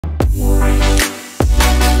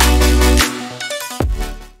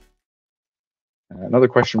Another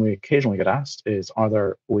question we occasionally get asked is, are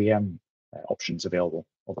there OEM options available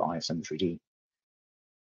over ISM 3D?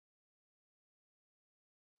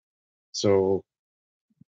 So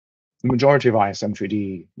the majority of ISM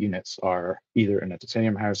 3D units are either in a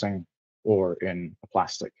titanium housing or in a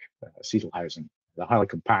plastic acetal housing. They're highly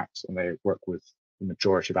compact and they work with the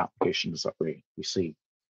majority of applications that we see.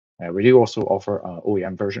 We do also offer an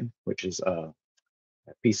OEM version, which is a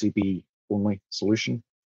PCB only solution.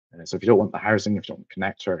 So if you don't want the housing, if you don't want the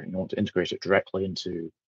connector, and you want to integrate it directly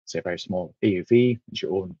into, say, a very small AUV, into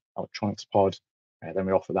your own electronics pod, then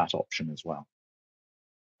we offer that option as well.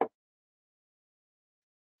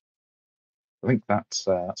 I think that's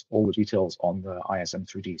all the details on the ISM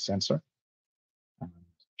 3D sensor.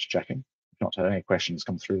 Just checking. I've not had any questions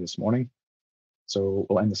come through this morning. So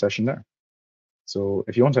we'll end the session there. So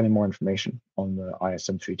if you want any more information on the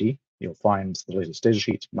ISM 3D, you'll find the latest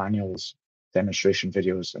datasheet, manuals, demonstration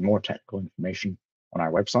videos, and more technical information on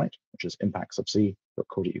our website, which is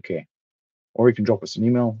impactsubsea.co.uk. Or you can drop us an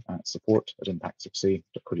email at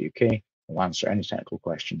support@impactsubsea.co.uk. We'll answer any technical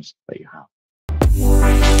questions that you have.